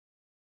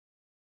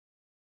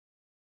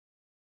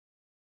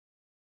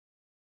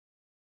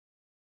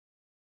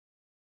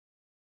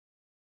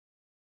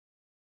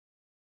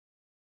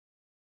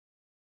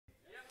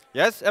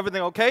Yes,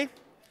 everything okay?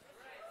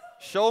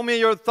 Show me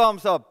your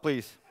thumbs up,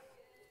 please.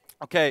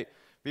 Okay,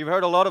 we've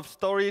heard a lot of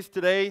stories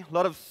today, a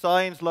lot of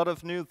science, a lot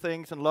of new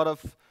things, and a lot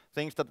of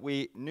things that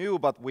we knew,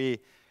 but we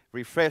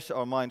refresh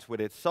our minds with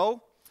it.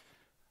 So,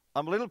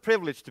 I'm a little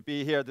privileged to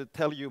be here to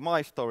tell you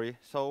my story.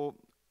 So,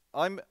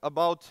 I'm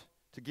about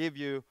to give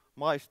you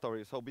my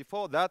story. So,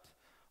 before that,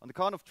 on the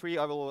count of three,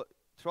 I will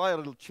try a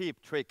little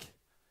cheap trick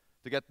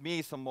to get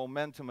me some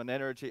momentum and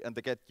energy and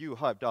to get you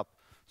hyped up.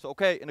 So,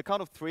 okay, in the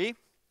count of three,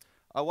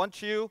 I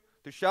want you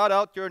to shout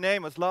out your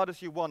name as loud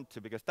as you want to,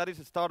 because that is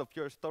the start of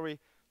your story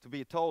to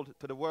be told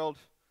to the world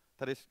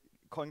that is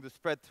going to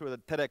spread through the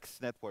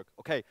TEDx network.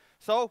 Okay,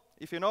 so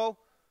if you know,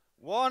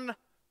 1,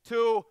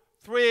 2,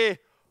 3,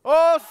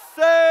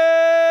 Ossi!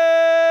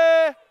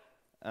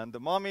 And the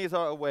mummies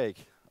are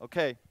awake.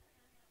 Okay.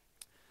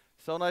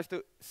 So nice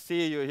to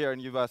see you here in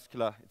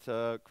Jyväskylä. It's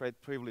a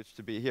great privilege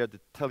to be here to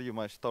tell you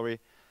my story.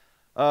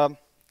 I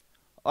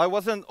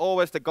wasn't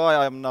always the guy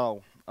I am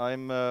now.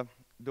 I'm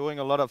doing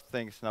a lot of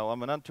things now.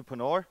 I'm an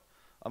entrepreneur,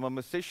 I'm a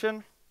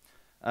musician,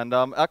 and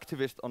I'm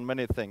activist on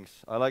many things.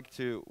 I like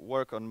to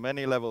work on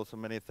many levels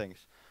and many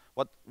things.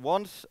 But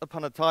once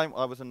upon a time,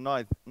 I was in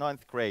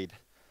ninth grade,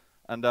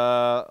 and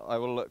I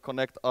will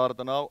connect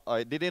Arto now.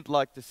 I didn't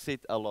like to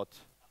sit a lot.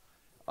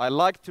 I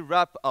liked to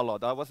rap a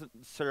lot. I wasn't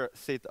Sir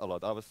sit a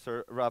lot. I was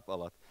Sir rap a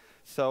lot.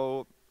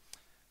 So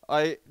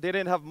I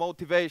didn't have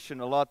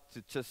motivation a lot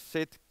to just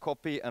sit,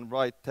 copy, and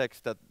write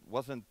text that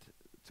wasn't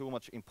too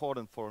much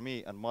important for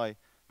me and my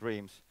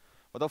dreams.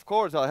 But of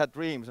course I had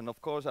dreams, and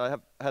of course I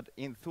have had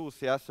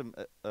enthusiasm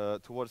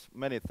towards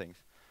many things.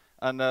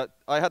 And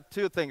I had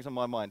two things on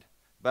my mind: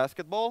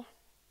 basketball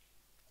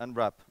and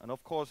rap. And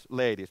of course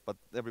ladies, but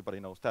everybody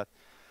knows that.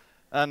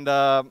 And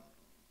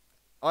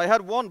I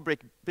had one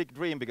big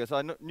dream, because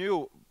I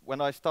knew when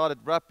I started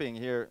rapping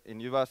here in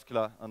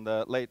Jyväskylä in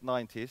the late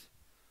 90s,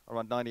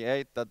 around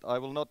 98, that I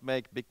will not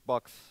make big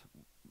bucks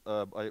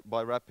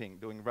by rapping,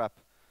 doing rap.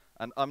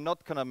 And I'm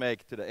not going to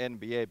make to the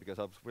NBA because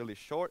I was really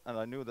short, and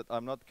I knew that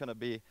I'm not going to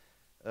be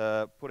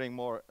putting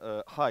more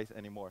height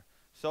anymore.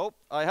 So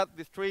I had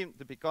this dream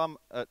to become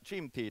a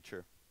gym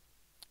teacher.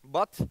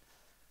 But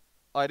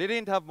I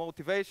didn't have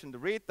motivation to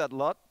read that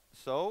lot,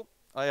 so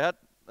I had,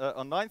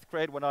 on ninth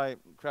grade when I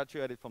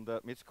graduated from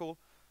the mid school,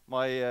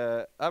 my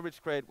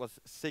average grade was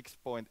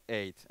 6.8.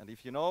 And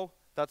if you know,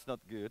 that's not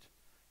good.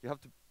 You have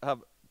to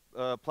have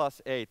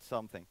 +8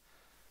 something.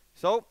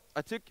 So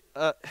I took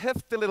a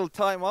hefty little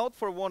time out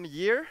for 1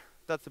 year.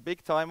 That's a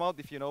big time out.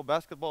 If you know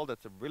basketball,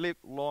 that's a really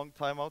long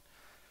time out.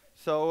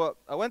 So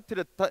I went to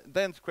the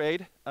 10th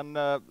grade, and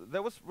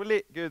there was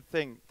really good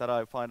thing that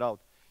I found out.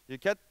 You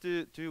get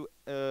to do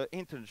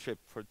internship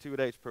for 2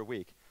 days per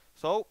week.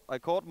 So I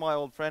called my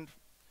old friend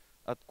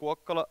at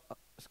Kuokkala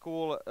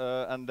school,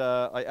 and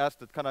I asked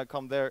that can I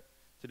come there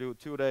to do a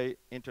 2-day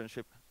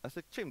internship as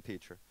a gym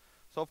teacher.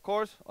 So of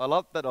course I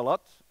loved that a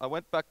lot. I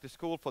went back to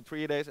school for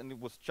 3 days, and it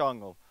was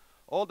jungle.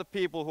 All the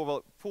people who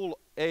were full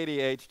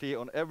ADHD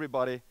on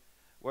everybody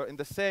were in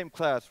the same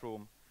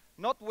classroom,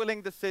 not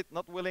willing to sit,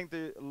 not willing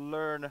to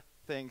learn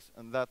things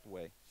in that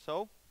way.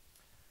 So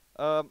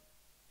on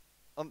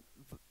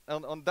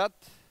that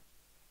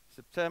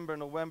September,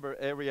 November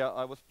area,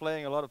 I was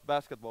playing a lot of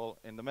basketball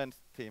in the men's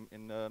team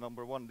in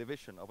number 1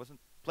 division. I wasn't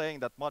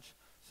playing that much,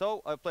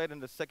 so I played in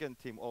the second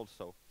team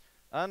also.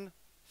 And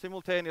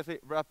simultaneously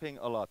rapping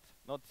a lot,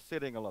 not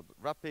sitting a lot, but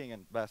rapping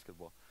and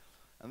basketball.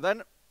 And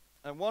then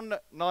one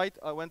night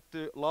I went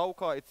to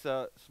Lauka. It's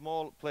a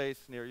small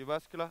place near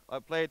Jyväskylä. I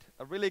played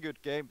a really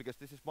good game, because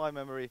this is my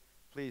memory.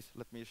 Please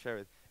let me share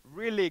it.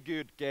 Really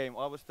good game.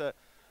 I was the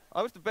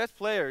best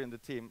player in the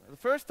team. The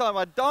first time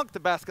I dunked the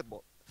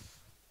basketball,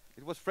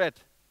 it was Fred.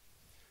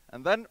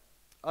 And then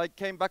I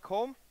came back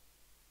home,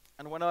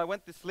 and when I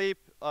went to sleep,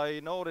 I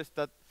noticed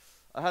that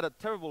I had a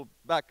terrible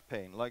back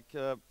pain, like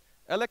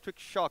electric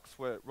shocks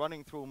were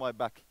running through my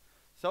back.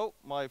 So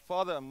my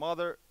father and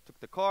mother took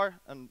the car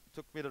and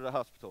took me to the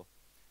hospital.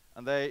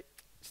 And they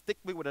stick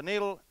me with a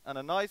needle and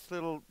a nice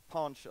little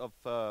punch of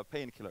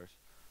painkillers.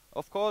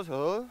 Of course,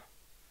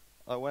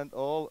 I went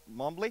all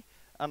mumbly,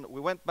 and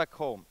we went back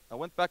home. I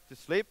went back to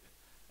sleep,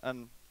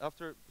 and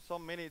after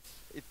some minutes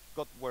it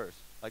got worse.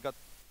 I got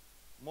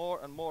more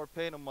and more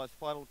pain on my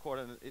spinal cord,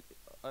 and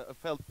I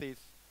felt these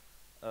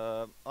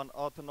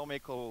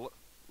unautonomical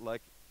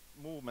like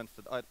movements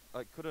that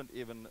I couldn't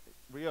even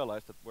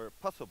realize that were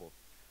possible.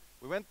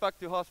 We went back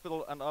to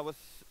hospital, and I was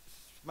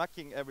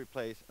smacking every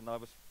place, and I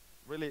was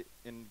really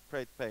in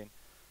great pain.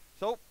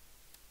 So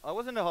I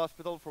was in the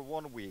hospital for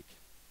 1 week.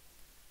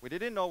 We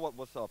didn't know what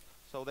was up,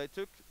 so they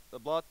took the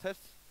blood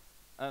tests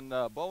and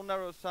bone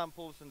marrow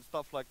samples and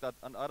stuff like that,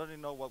 and I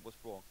didn't know what was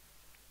wrong.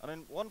 And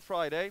then one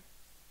Friday,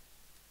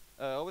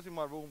 I was in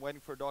my room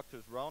waiting for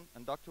doctors around,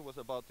 and doctor was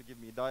about to give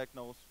me a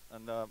diagnosis,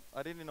 and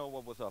I didn't know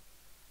what was up.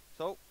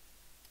 So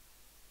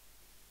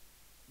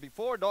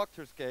before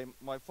doctors came,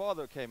 my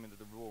father came into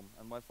the room,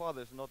 and my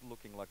father is not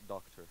looking like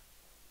doctor.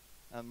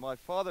 And my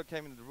father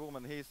came into the room,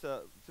 and he's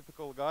a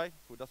typical guy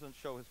who doesn't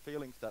show his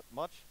feelings that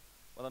much.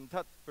 But on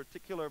that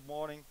particular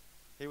morning,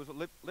 he was a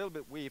little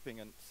bit weeping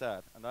and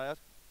sad. And I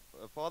asked,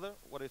 father,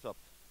 what is up?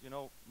 You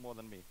know more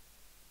than me.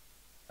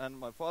 And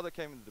my father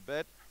came into the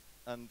bed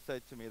and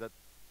said to me that,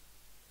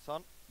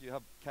 son, you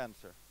have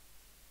cancer.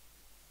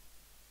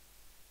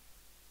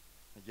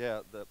 And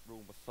yeah, the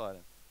room was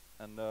silent.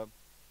 And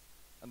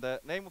the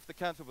name of the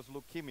cancer was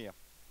leukemia.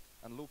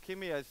 And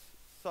leukemia is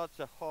such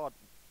a hard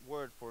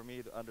word for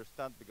me to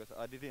understand because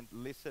I didn't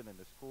listen in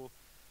the school.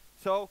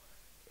 So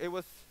it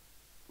was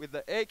with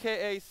the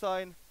AKA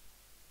sign,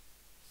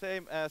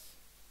 same as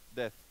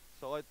death.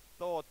 So I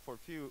thought for a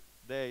few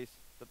days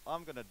that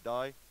I'm gonna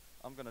die.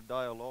 I'm gonna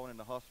die alone in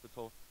the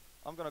hospital.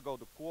 I'm gonna go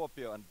to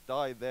Kuopio and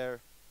die there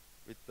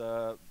with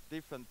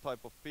different type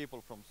of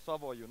people from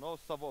Savo. You know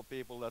Savo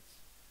people,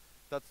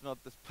 that's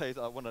not this place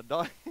I wanna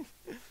die.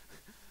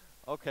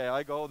 Okay,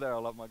 I go there a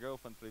lot. My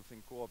girlfriend lives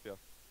in Kuopio.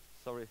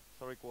 Sorry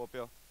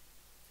Kuopio.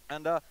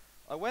 And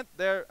I went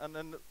there, and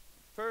then the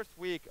first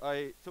week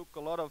I took a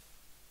lot of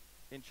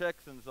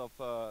injections of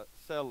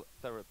cell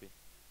therapy,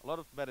 a lot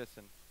of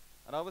medicine.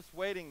 And I was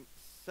weighing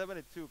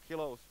 72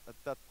 kilos at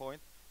that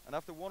point, and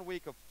after 1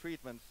 week of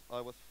treatments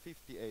I was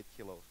 58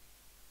 kilos,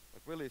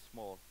 like really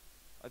small.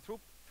 I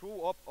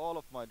threw up all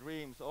of my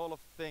dreams, all of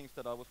things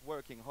that I was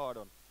working hard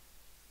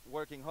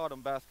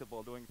on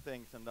basketball, doing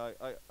things, and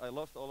I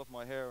lost all of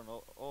my hair and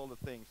all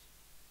the things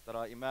that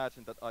I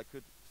imagined that I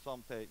could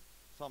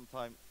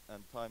sometime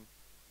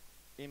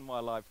in my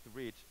life to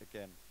reach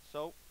again.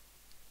 So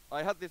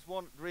I had this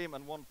one dream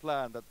and one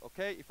plan that,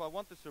 okay, if I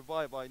want to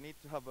survive, I need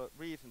to have a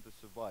reason to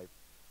survive.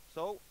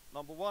 So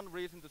number one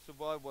reason to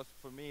survive was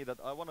for me that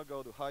I want to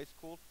go to high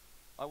school.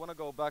 I want to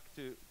go back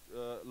to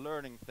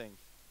learning things.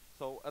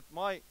 So at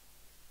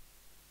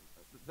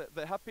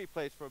the happy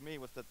place for me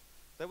was that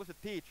there was a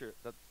teacher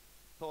that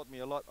taught me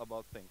a lot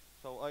about things.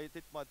 So I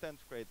did my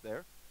 10th grade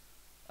there,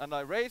 and I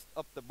raised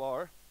up the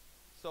bar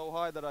so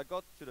high that I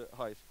got to the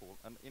high school.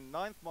 And in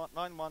 9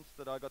 months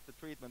that I got the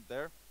treatment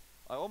there,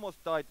 I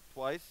almost died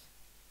twice.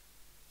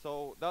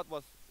 So that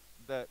was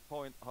the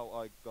point how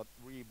I got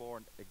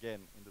reborn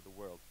again into the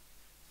world.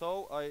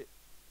 So I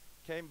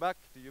came back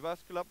to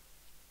Jyväskylä.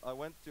 I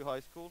went to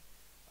high school,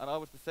 and I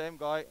was the same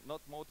guy,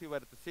 not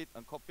motivated to sit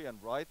and copy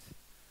and write.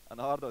 And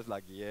Hardo is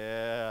like,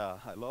 yeah,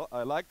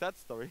 I like that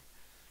story.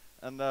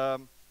 And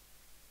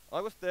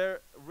I was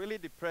there really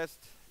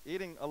depressed,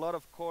 eating a lot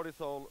of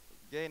cortisol,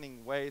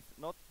 gaining weight,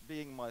 not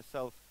being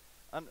myself.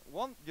 And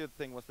one good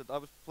thing was that I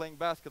was playing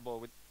basketball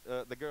with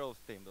the girls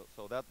team,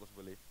 so that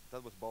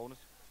was bonus.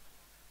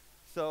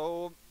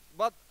 So,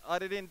 but I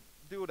didn't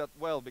do that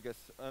well because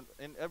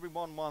in every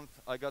 1 month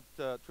I got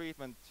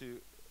treatment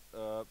to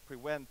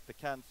prevent the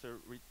cancer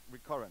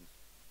recurrence.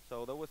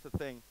 So that was the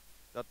thing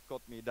that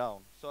got me down.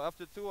 So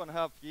after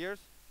 2.5 years,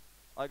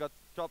 I got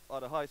dropped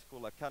out of high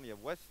school at Kanye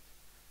West,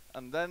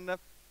 and then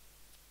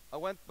I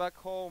went back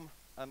home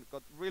and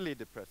got really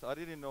depressed. I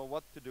didn't know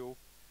what to do,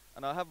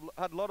 and I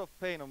had a lot of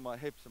pain on my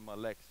hips and my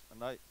legs.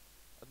 And at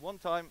one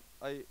time,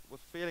 I was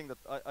feeling that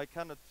I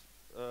cannot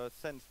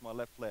sense my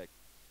left leg.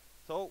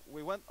 So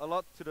we went a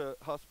lot to the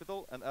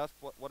hospital and asked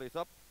what is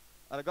up,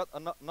 and I got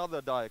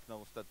another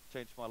diagnosis that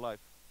changed my life.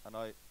 And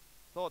I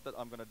thought that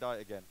I'm gonna die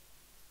again,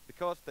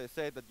 because they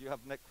say that you have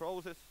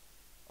necrosis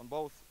on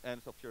both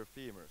ends of your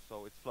femur.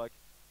 So it's like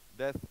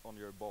death on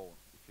your bone,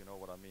 if you know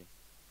what I mean.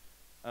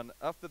 And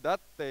after that,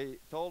 they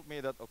told me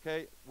that,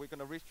 okay, we're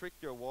gonna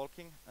restrict your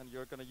walking and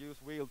you're gonna use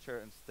wheelchair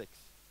and sticks.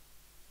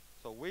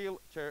 So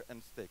wheelchair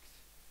and sticks.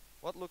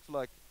 What looks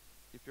like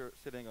if you're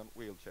sitting on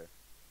wheelchair?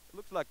 It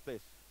looks like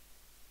this.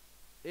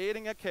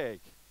 Eating a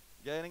cake,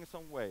 gaining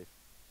some weight.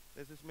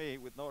 This is me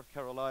with North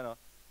Carolina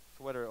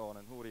sweater on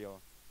and hoodie on.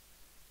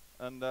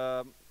 And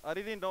I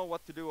didn't know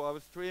what to do. I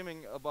was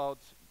dreaming about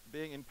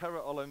being in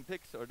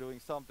Paralympics or doing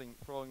something,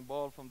 throwing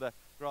ball from the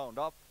ground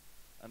up.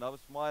 And I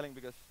was smiling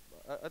because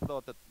I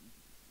thought that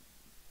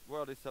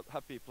world is a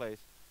happy place.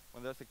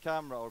 When there's a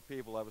camera or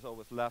people, I was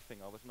always laughing.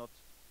 I was not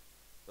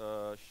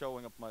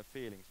showing up my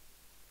feelings.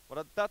 But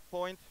at that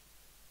point,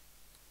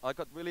 I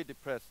got really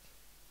depressed.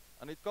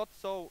 And it got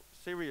so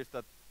serious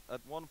that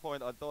at one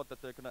point I thought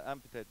that they're gonna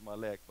amputate my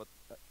leg. But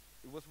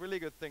it was really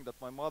good thing that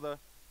my mother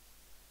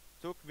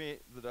took me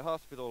to the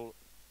hospital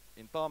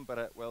in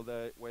Tampere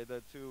where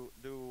they do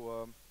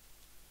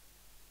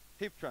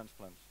hip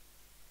transplants.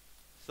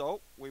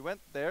 So we went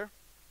there,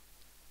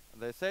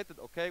 and they said that,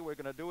 okay, we're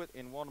gonna do it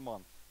in 1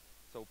 month,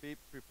 so be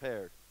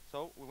prepared.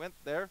 So we went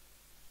there,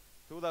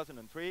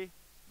 2003,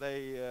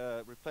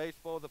 they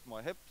replaced both of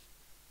my hips,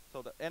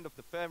 so the end of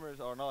the femurs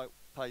are now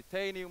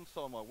titanium,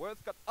 so my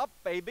worth got up,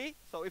 baby.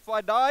 So if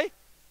I die,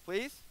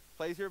 please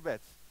place your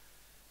bets.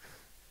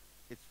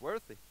 It's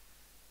worthy.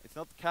 It's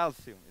not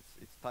calcium,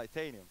 it's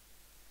titanium.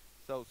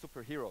 So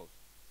superheroes,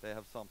 they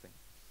have something.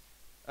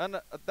 And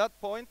at that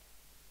point,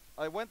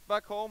 I went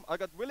back home. I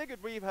got really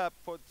good rehab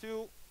for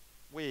 2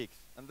 weeks,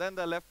 and then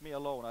they left me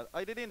alone.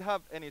 I didn't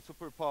have any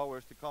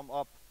superpowers to come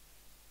up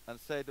and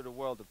say to the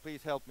world that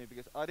please help me,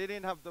 because I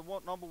didn't have the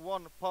number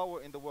one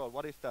power in the world.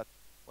 What is that?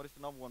 What is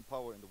the number one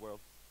power in the world?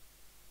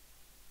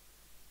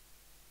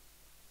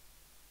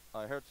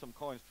 I heard some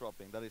coins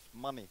dropping. That is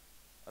money.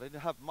 I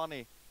didn't have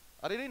money.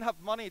 I didn't have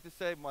money to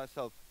save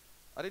myself.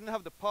 I didn't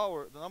have the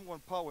power, the number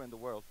one power in the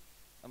world,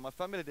 and my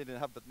family didn't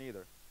have that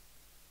neither.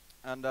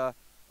 And I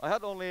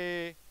had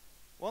only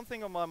one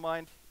thing on my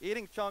mind: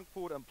 eating junk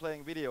food and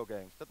playing video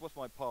games. That was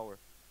my power,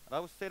 and I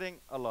was sitting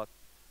a lot.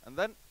 And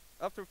then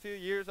after a few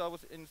years, I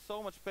was in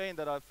so much pain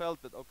that I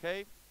felt that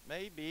okay,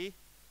 maybe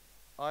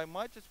I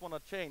might just want to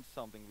change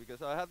something,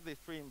 because I had these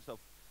dreams of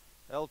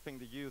helping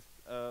the youth,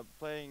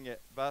 playing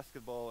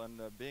basketball and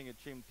being a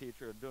gym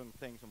teacher, doing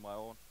things on my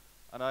own.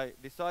 And I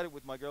decided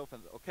with my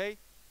girlfriend, okay,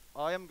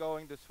 I am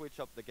going to switch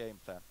up the game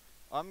plan.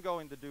 I'm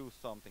going to do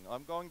something.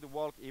 I'm going to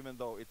walk even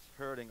though it's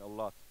hurting a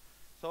lot.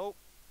 So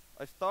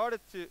I started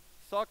to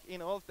suck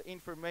in all the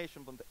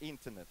information from the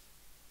internet.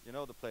 You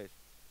know the place,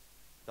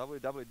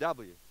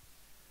 www.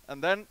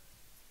 And then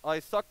I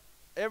sucked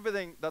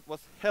everything that was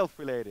health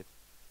related.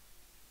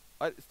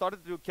 I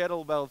started to do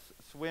kettlebells,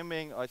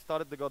 swimming, I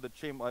started to go to the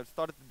gym, I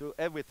started to do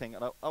everything,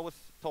 and I was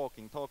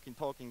talking for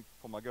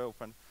my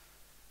girlfriend.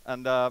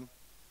 And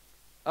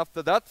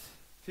after that,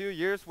 few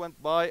years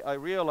went by, I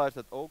realized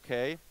that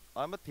okay,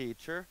 I'm a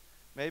teacher,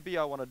 maybe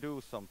I want to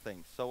do some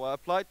things. So I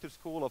applied to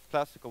School of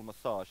Classical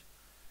Massage.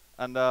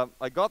 And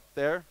I got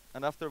there,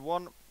 and after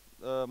one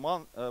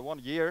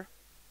year,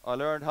 I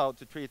learned how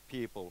to treat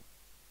people,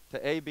 the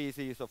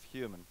ABCs of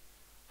human,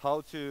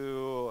 how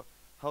to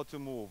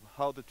move,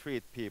 how to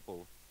treat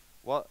people,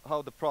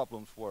 how the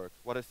problems work,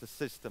 what is the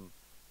system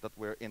that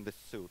we're in this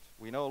suit.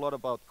 We know a lot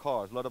about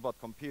cars, a lot about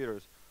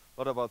computers,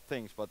 a lot about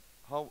things, but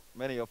how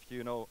many of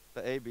you know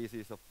the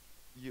ABCs of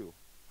you?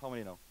 How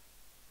many know?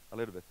 A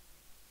little bit.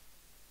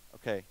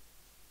 Okay,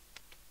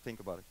 think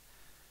about it.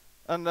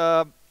 And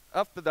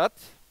after that,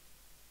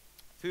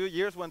 few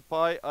years went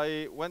by,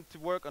 I went to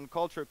work on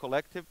Culture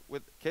Collective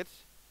with kids,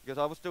 because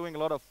I was doing a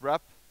lot of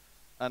rap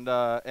and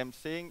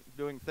emceeing,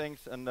 doing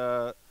things and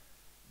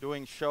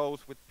doing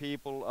shows with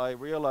people. I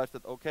realized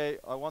that okay,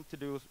 I want to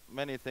do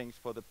many things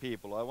for the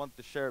people. I want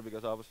to share,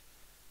 because I was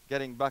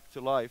getting back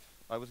to life.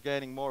 I was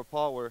gaining more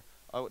power.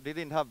 I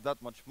didn't have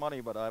that much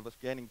money, but I was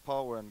gaining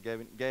power and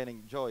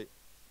gaining joy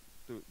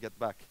to get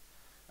back.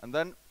 And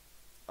then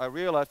I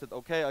realized that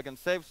okay, I can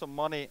save some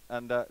money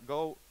and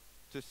go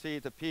to see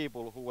the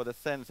people who were the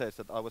senseis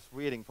that I was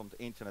reading from the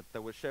internet. They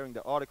were sharing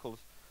the articles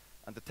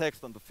and the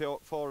text on the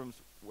forums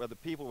where the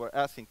people were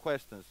asking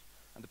questions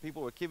and the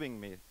people were giving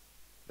me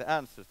the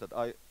answers that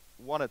I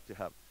wanted to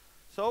have.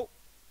 So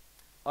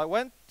I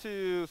went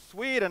to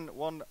Sweden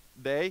one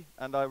day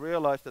and I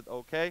realized that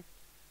okay,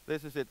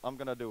 this is it, I'm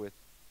gonna do it.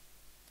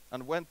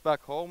 And went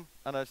back home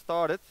and I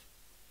started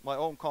my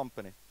own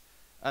company.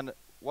 And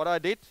what I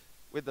did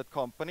with that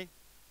company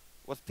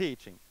was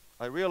teaching.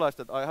 I realized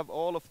that I have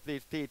all of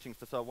these teachings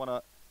that I want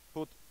to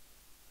put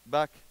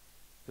back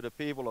to the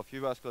people of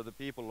Jyväskylä, the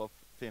people of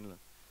Finland.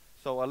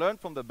 So I learned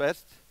from the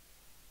best.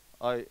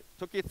 I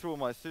took it through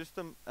my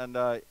system and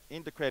I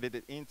integrated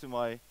it into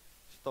my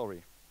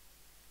story.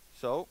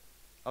 So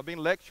I've been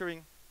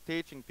lecturing,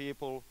 teaching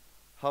people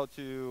how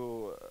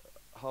to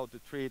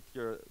treat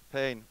your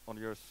pain on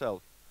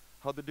yourself,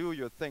 how to do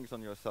your things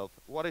on yourself.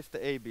 What is the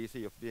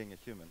ABC of being a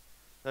human?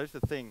 That is the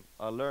thing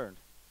I learned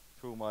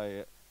through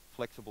my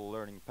flexible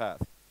learning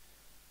path.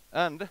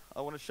 And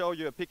I want to show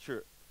you a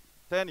picture.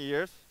 10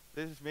 years,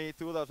 this is me,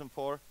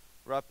 2004,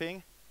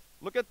 rapping.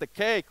 Look at the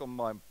cake on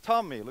my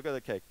tummy, look at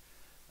the cake.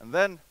 And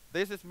then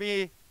this is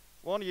me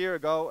 1 year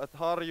ago at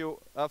Harju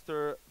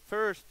after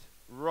first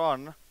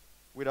run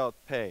without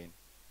pain.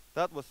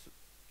 That was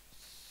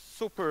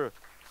super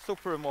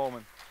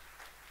moment.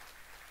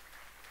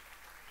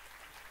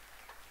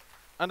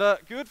 And a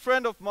good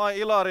friend of mine,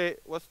 Ilari,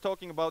 was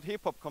talking about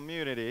hip-hop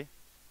community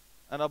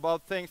and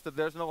about things that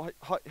there's no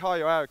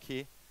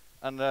hierarchy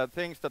and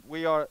things that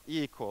we are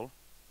equal.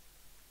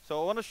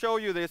 So I want to show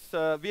you this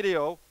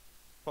video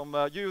from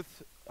a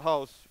youth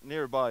house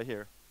nearby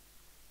here.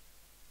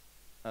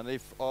 And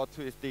if R2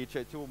 is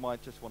DJ2,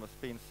 might just want to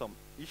spin some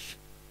ish.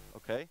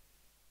 Okay.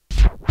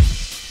 As you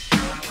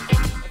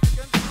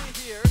can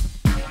see here,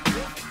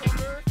 this is the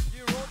first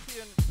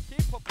European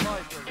hip-hop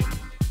library.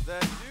 The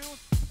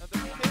youth and the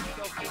kids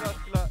of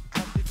Jyväskylä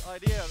have this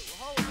idea.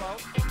 How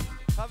about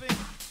having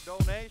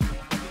donations,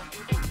 having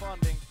people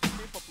funding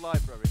hip-hop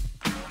library?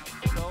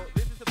 So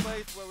this is a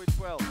place where we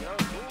dwell. There are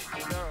books,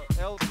 there are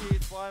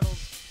LPs,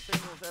 vinyls,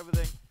 singles,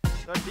 everything.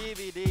 There are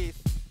DVDs.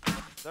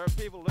 There are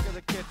people, look at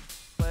the kids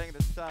playing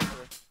the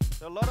sampler.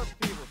 There are a lot of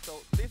people.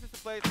 So this is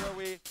a place where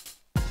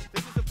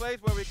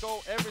we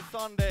go every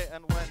Sunday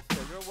and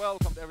Wednesday. You're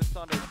welcomed every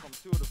Sunday from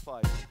 2 to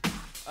 5.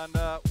 And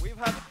we've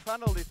had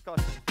panel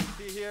discussions. You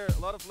see here a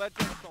lot of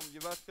legends from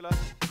Jyväskylä.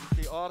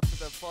 You see Art,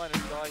 the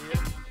finest guy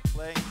here,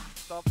 playing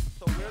stuff.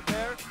 So we're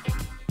there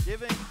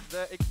giving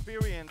the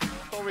experience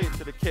stories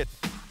to the kids,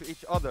 to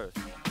each other.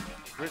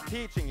 We're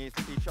teaching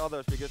each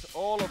other because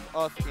all of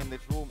us in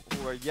this room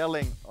who are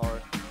yelling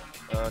our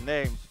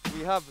names,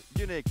 we have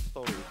unique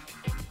stories.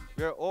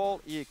 We're all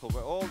equal,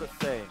 we're all the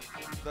same.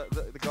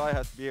 The guy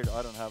has beard,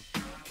 I don't have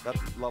that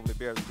lovely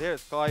beard.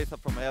 There's Kaisa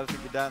from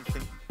Helsinki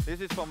dancing.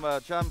 This is from a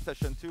jam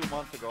session 2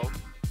 months ago.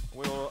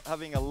 We were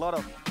having a lot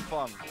of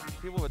fun.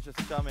 People were just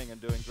jamming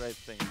and doing great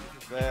things.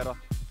 This is Veera.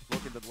 Look,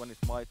 thinking that when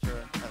it's my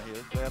turn, and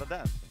here's Vera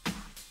dancing.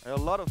 There are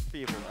a lot of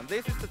people, and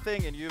this is the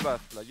thing in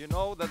Jyväskylä. You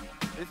know that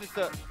this is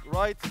the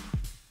right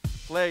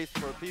place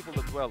for people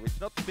to dwell.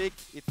 It's not big,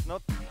 it's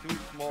not too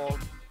small.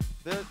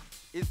 There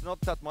is not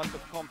that much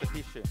of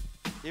competition,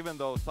 even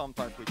though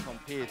sometimes we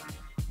compete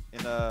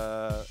in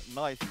a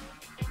nice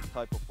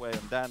type of way,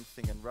 and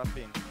dancing and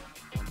rapping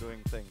and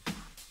doing things.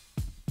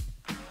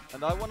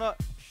 And I want to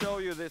show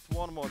you this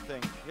one more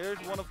thing. Here's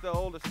one of the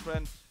oldest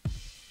friends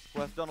who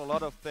has done a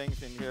lot of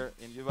things in here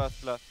in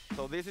Jyväskylä.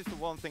 So this is the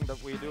one thing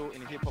that we do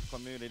in hip hop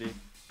community.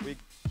 We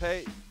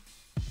pay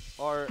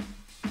our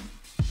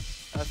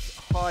as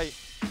high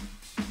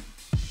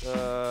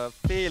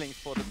feelings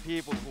for the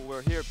people who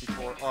were here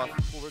before us,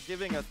 who were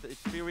giving us the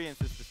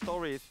experiences, the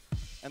stories,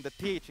 and the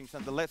teachings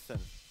and the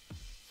lessons.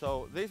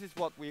 So this is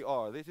what we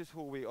are. This is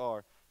who we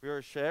are. We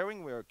are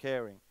sharing. We are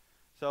caring.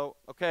 So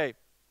okay,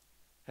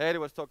 Heidi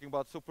was talking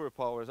about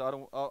superpowers. I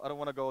don't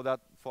want to go that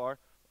far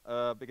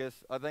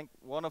because I think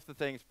one of the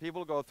things,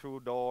 people go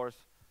through doors,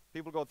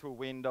 people go through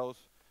windows,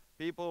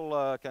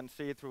 people can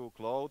see through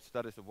clothes.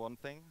 That is the one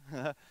thing.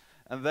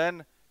 And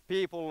then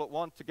people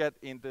want to get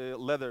into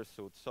leather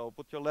suits. So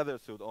put your leather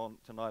suit on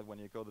tonight when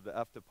you go to the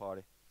after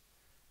party.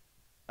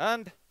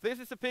 And this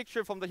is a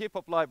picture from the hip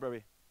hop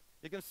library.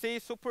 You can see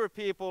super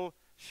people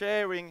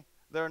sharing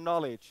their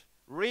knowledge,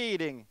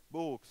 reading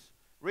books,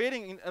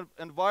 reading in an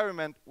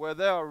environment where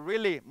they are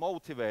really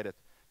motivated.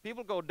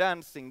 People go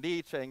dancing,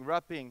 DJing,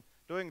 rapping,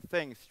 doing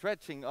things,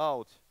 stretching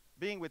out,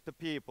 being with the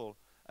people.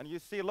 And you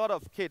see a lot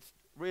of kids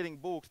reading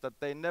books that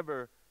they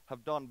never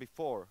have done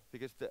before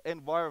because the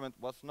environment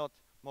was not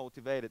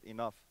motivated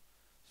enough.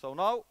 So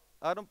now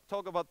I don't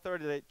talk about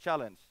 30-day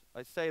challenge.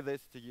 I say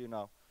this to you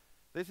now.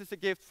 This is a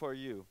gift for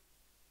you.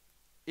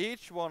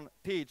 Each one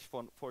teach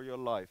for your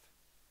life.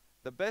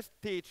 The best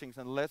teachings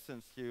and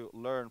lessons you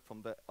learn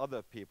from the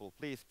other people,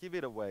 please give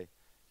it away.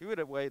 Give it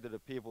away to the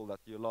people that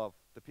you love,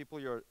 the people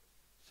you're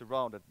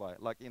surrounded by,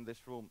 like in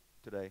this room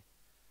today.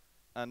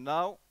 And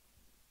now,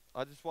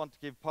 I just want to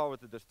give power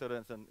to the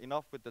students, and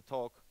enough with the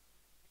talk.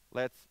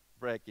 Let's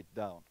break it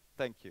down.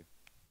 Thank you.